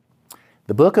Acts.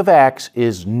 The book of Acts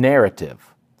is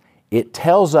narrative. It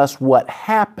tells us what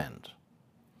happened.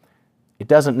 It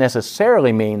doesn't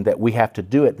necessarily mean that we have to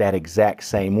do it that exact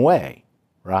same way,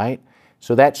 right?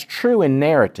 So that's true in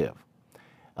narrative.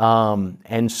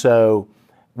 And so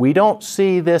we don't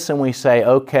see this and we say,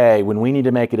 okay, when we need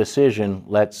to make a decision,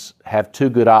 let's have two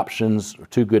good options or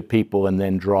two good people and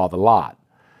then draw the lot.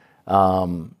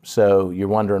 So you're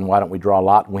wondering, why don't we draw a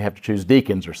lot when we have to choose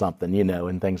deacons or something,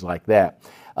 and things like that.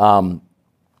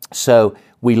 So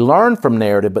we learn from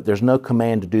narrative, but there's no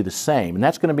command to do the same. And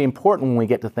that's going to be important when we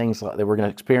get to things that we're going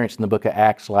to experience in the book of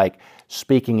Acts, like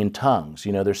speaking in tongues.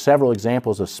 There's several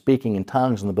examples of speaking in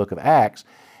tongues in the book of Acts,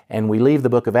 and we leave the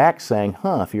book of Acts saying,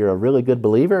 if you're a really good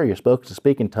believer, you're supposed to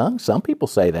speak in tongues. Some people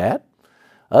say that.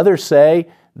 Others say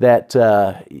that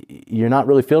you're not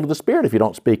really filled with the Spirit if you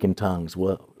don't speak in tongues.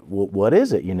 Well, what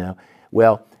is it,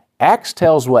 Well, Acts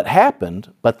tells what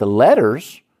happened, but the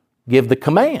letters give the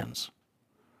commands.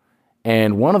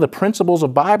 And one of the principles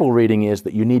of Bible reading is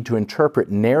that you need to interpret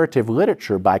narrative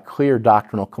literature by clear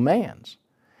doctrinal commands.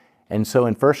 And so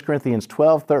in 1 Corinthians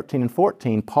 12, 13, and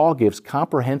 14, Paul gives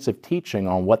comprehensive teaching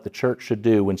on what the church should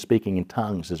do when speaking in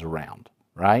tongues is around,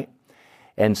 right?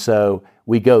 And so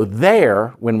we go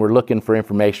there when we're looking for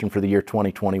information for the year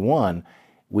 2021.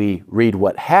 We read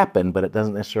what happened, but it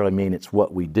doesn't necessarily mean it's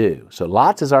what we do. So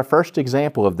lots is our first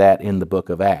example of that in the book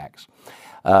of Acts.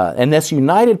 And this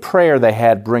united prayer they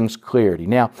had brings clarity.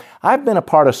 Now, I've been a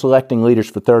part of selecting leaders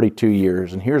for 32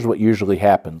 years, and here's what usually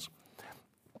happens.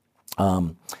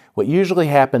 What usually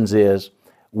happens is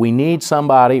we need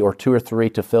somebody or two or three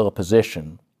to fill a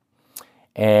position,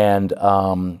 and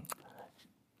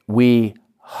we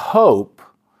hope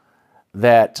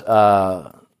that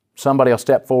somebody will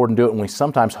step forward and do it, and we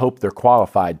sometimes hope they're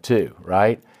qualified too,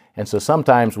 right? And so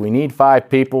sometimes we need 5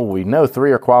 people. We know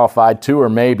 3 are qualified, 2 are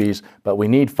maybes, but we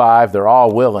need 5. They're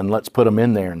all willing. Let's put them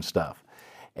in there and stuff.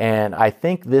 And I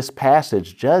think this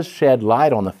passage does shed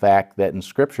light on the fact that in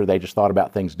Scripture they just thought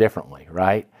about things differently,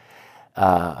 right?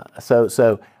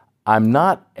 So I'm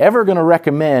not ever going to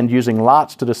recommend using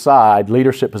lots to decide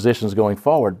leadership positions going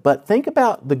forward, but think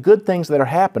about the good things that are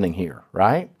happening here,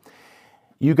 right?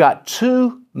 You got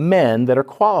 2 men that are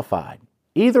qualified.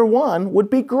 Either one would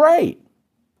be great.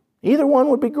 Either one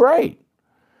would be great.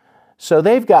 So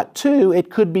they've got 2,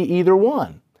 it could be either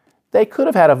one. They could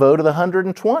have had a vote of the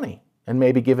 120 and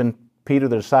maybe given Peter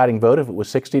the deciding vote if it was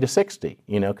 60 to 60,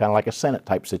 kind of like a Senate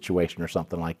type situation or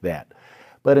something like that.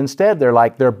 But instead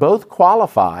they're both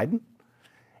qualified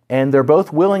and they're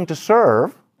both willing to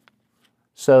serve.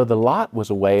 So the lot was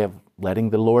a way of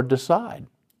letting the Lord decide.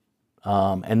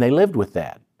 And they lived with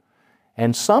that.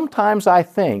 And sometimes I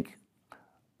think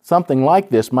something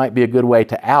like this might be a good way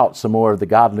to out some more of the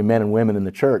godly men and women in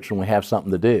the church when we have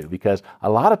something to do, because a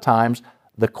lot of times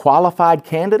the qualified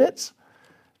candidates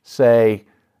say,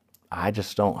 I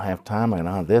just don't have time, I don't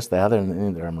have this, the other,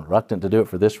 and I'm reluctant to do it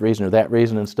for this reason or that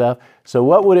reason and stuff. So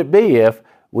what would it be if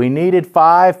we needed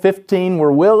 5, 15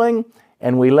 were willing,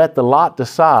 and we let the lot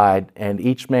decide, and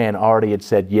each man already had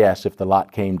said yes if the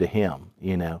lot came to him,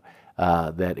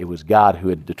 that it was God who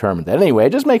had determined that. Anyway,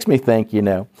 it just makes me think,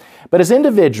 But as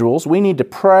individuals, we need to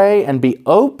pray and be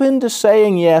open to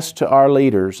saying yes to our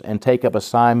leaders and take up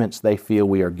assignments they feel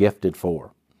we are gifted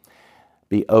for.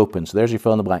 Be open. So there's your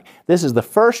fill in the blank. This is the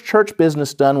first church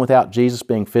business done without Jesus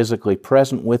being physically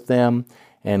present with them,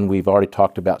 and we've already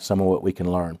talked about some of what we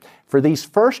can learn. For these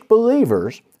first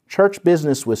believers, church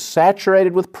business was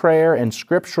saturated with prayer and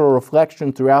scriptural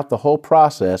reflection throughout the whole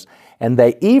process, and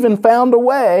they even found a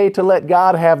way to let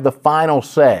God have the final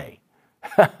say.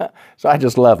 So I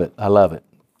just love it. I love it.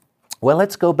 Well,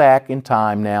 let's go back in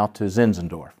time now to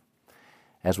Zinzendorf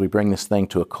as we bring this thing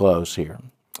to a close here.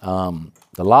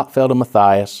 The lot fell to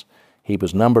Matthias. He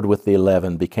was numbered with the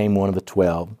 11, became one of the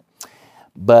 12.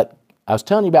 But I was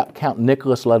telling you about Count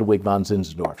Nicholas Ludwig von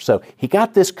Zinzendorf. So he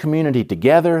got this community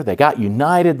together. They got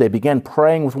united. They began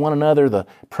praying with one another. The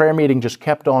prayer meeting just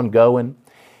kept on going.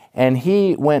 And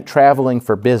he went traveling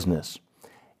for business.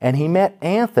 And he met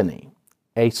Anthony,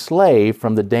 a slave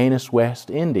from the Danish West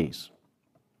Indies.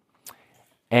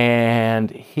 And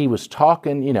he was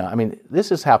talking,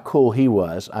 this is how cool he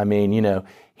was.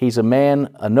 He's a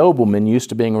man, a nobleman, used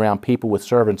to being around people with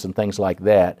servants and things like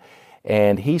that.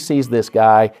 And he sees this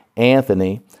guy,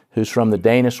 Anthony, who's from the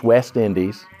Danish West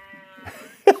Indies.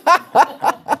 Isn't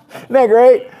that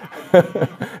great?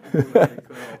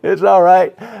 It's all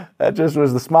right. That just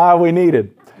was the smile we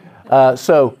needed.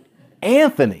 So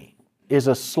Anthony is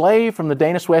a slave from the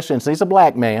Danish West Indies. He's a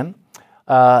black man.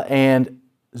 And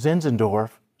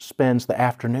Zinzendorf spends the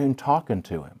afternoon talking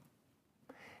to him.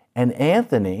 And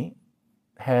Anthony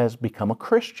has become a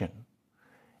Christian.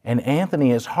 And Anthony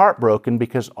is heartbroken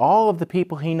because all of the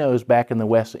people he knows back in the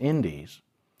West Indies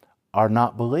are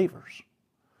not believers.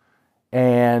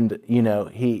 And, you know,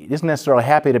 he isn't necessarily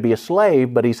happy to be a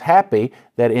slave, but he's happy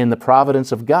that in the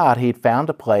providence of God, he'd found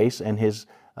a place and his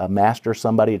master,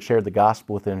 somebody had shared the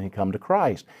gospel with him and he'd come to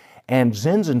Christ. And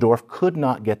Zinzendorf could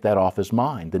not get that off his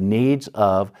mind, the needs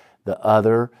of the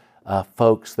other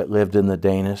folks that lived in the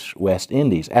Danish West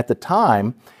Indies. At the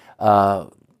time,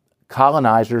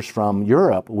 colonizers from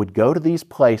Europe would go to these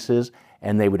places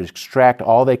and they would extract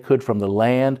all they could from the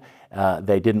land.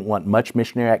 They didn't want much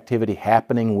missionary activity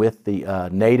happening with the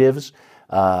natives,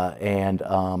 and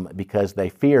because they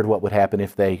feared what would happen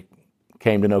if they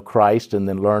came to know Christ and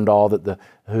then learned all that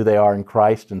who they are in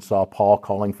Christ and saw Paul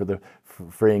calling for the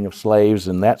freeing of slaves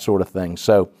and that sort of thing.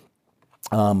 So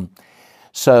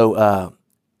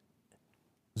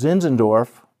Zinzendorf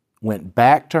went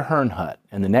back to Herrnhut,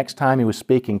 and the next time he was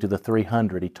speaking to the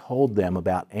 300, he told them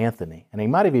about Anthony, and he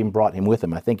might have even brought him with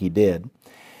him. I think he did.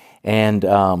 And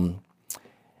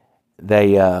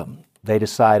they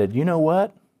decided, you know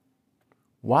what?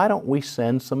 Why don't we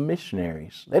send some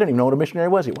missionaries? They didn't even know what a missionary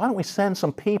was yet. Why don't we send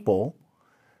some people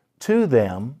to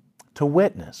them to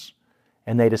witness?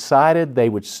 And they decided they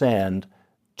would send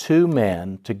 2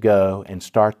 men to go and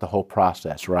start the whole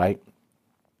process, right?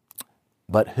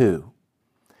 But who?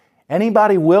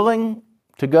 Anybody willing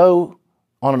to go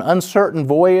on an uncertain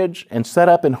voyage and set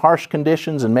up in harsh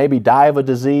conditions and maybe die of a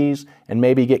disease and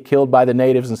maybe get killed by the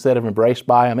natives instead of embraced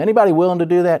by them? Anybody willing to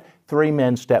do that? 3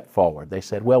 men stepped forward. They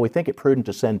said, well, we think it prudent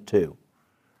to send 2.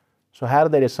 So how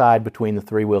did they decide between the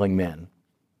 3 willing men?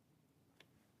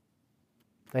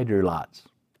 They drew lots,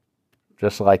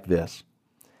 just like this.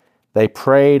 They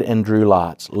prayed and drew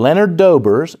lots. Leonard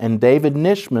Dobers and David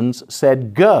Nishmans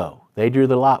said, go. They drew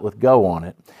the lot with go on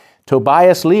it.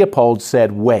 Tobias Leopold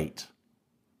said, wait.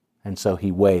 And so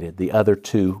he waited. The other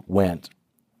 2 went.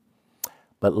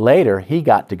 But later, he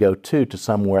got to go too to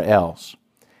somewhere else,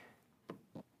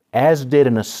 as did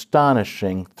an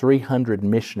astonishing 300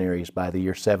 missionaries by the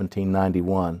year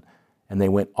 1791, and they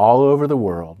went all over the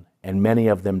world, and many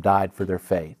of them died for their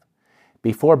faith.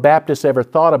 Before Baptists ever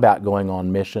thought about going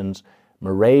on missions,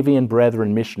 Moravian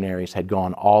Brethren missionaries had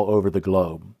gone all over the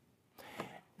globe.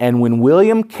 And when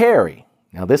William Carey,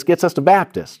 now this gets us to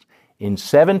Baptists, in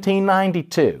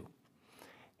 1792,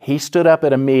 he stood up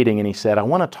at a meeting and he said, I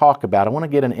want to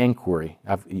get an inquiry.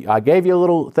 I gave you a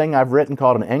little thing I've written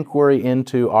called an inquiry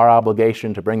into our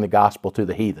obligation to bring the gospel to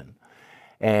the heathen.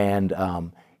 And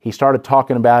he started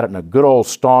talking about it, and a good old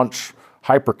staunch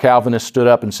hyper-Calvinist stood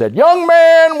up and said, young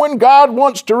man, when God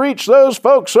wants to reach those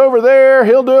folks over there,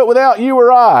 He'll do it without you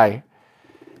or I.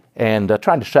 And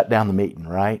trying to shut down the meeting,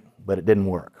 right? But it didn't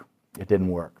work. It didn't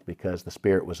work because the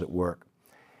Spirit was at work.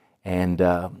 And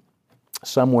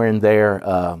somewhere in there,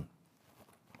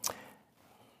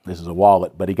 this is a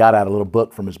wallet, but he got out a little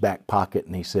book from his back pocket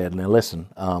and he said, now listen,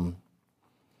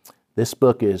 this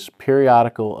book is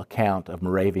periodical account of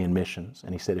Moravian missions.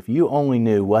 And he said, if you only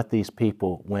knew what these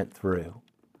people went through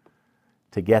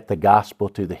to get the gospel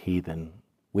to the heathen,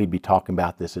 we'd be talking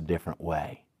about this a different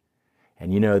way.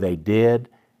 And you know, they did.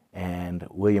 And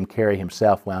William Carey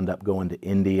himself wound up going to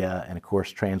India and, of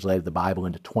course, translated the Bible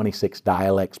into 26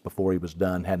 dialects before he was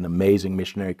done, had an amazing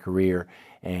missionary career,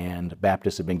 and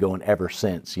Baptists have been going ever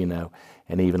since, you know,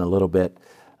 and even a little bit,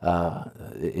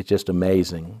 it's just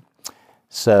amazing.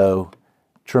 So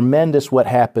tremendous what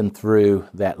happened through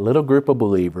that little group of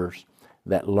believers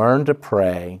that learned to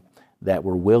pray, that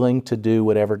were willing to do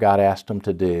whatever God asked them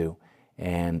to do,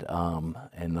 and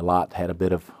the lot had a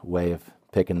bit of way of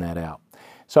picking that out.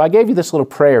 So I gave you this little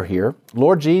prayer here.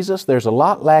 Lord Jesus, there's a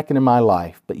lot lacking in my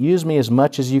life, but use me as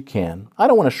much as you can. I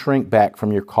don't want to shrink back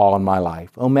from your call in my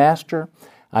life. Oh, Master,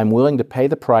 I'm willing to pay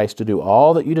the price to do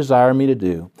all that you desire me to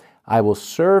do. I will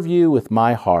serve you with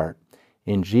my heart.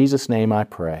 In Jesus' name I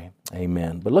pray.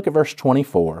 Amen. But look at verse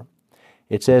 24.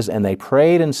 It says, and they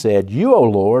prayed and said, you, O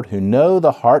Lord, who know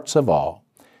the hearts of all,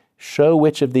 show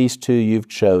which of these 2 you've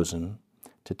chosen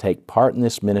to take part in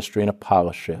this ministry and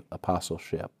apostleship.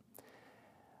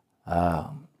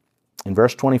 In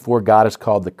verse 24, God is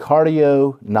called the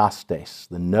cardio gnostes,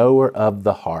 the knower of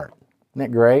the heart. Isn't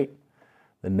that great?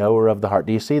 the knower of the heart.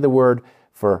 Do you see the word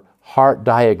for heart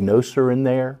diagnoser in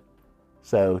there?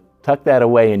 So tuck that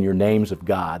away in your names of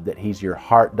God, that He's your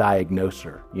heart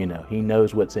diagnoser. You know, He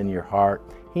knows what's in your heart.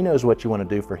 He knows what you want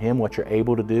to do for Him, what you're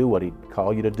able to do, what He'd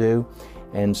call you to do.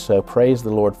 And so praise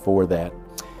the Lord for that.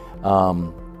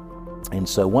 And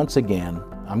so once again,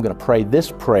 I'm going to pray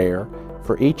this prayer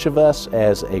for each of us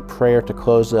as a prayer to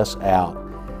close us out.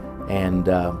 And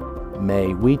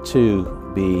may we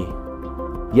too be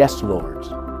yes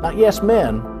Lords. Not yes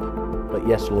men, but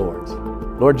yes Lords.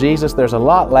 Lord Jesus, there's a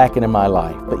lot lacking in my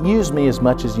life, but use me as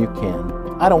much as you can.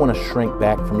 I don't want to shrink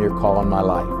back from your call on my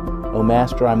life. Oh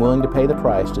Master, I'm willing to pay the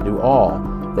price to do all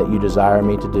that you desire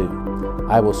me to do.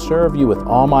 I will serve you with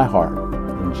all my heart.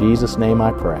 In Jesus' name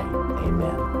I pray.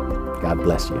 Amen. God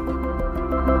bless you.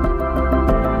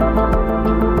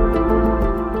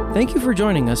 Thank you for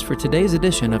joining us for today's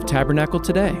edition of Tabernacle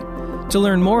Today. To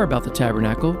learn more about the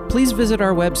Tabernacle, please visit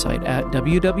our website at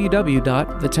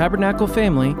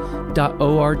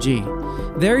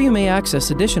www.thetabernaclefamily.org. There you may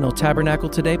access additional Tabernacle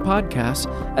Today podcasts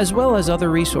as well as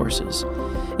other resources.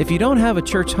 If you don't have a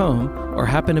church home or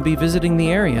happen to be visiting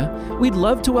the area, we'd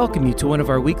love to welcome you to one of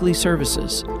our weekly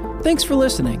services. Thanks for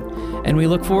listening, and we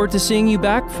look forward to seeing you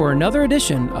back for another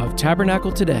edition of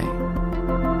Tabernacle Today.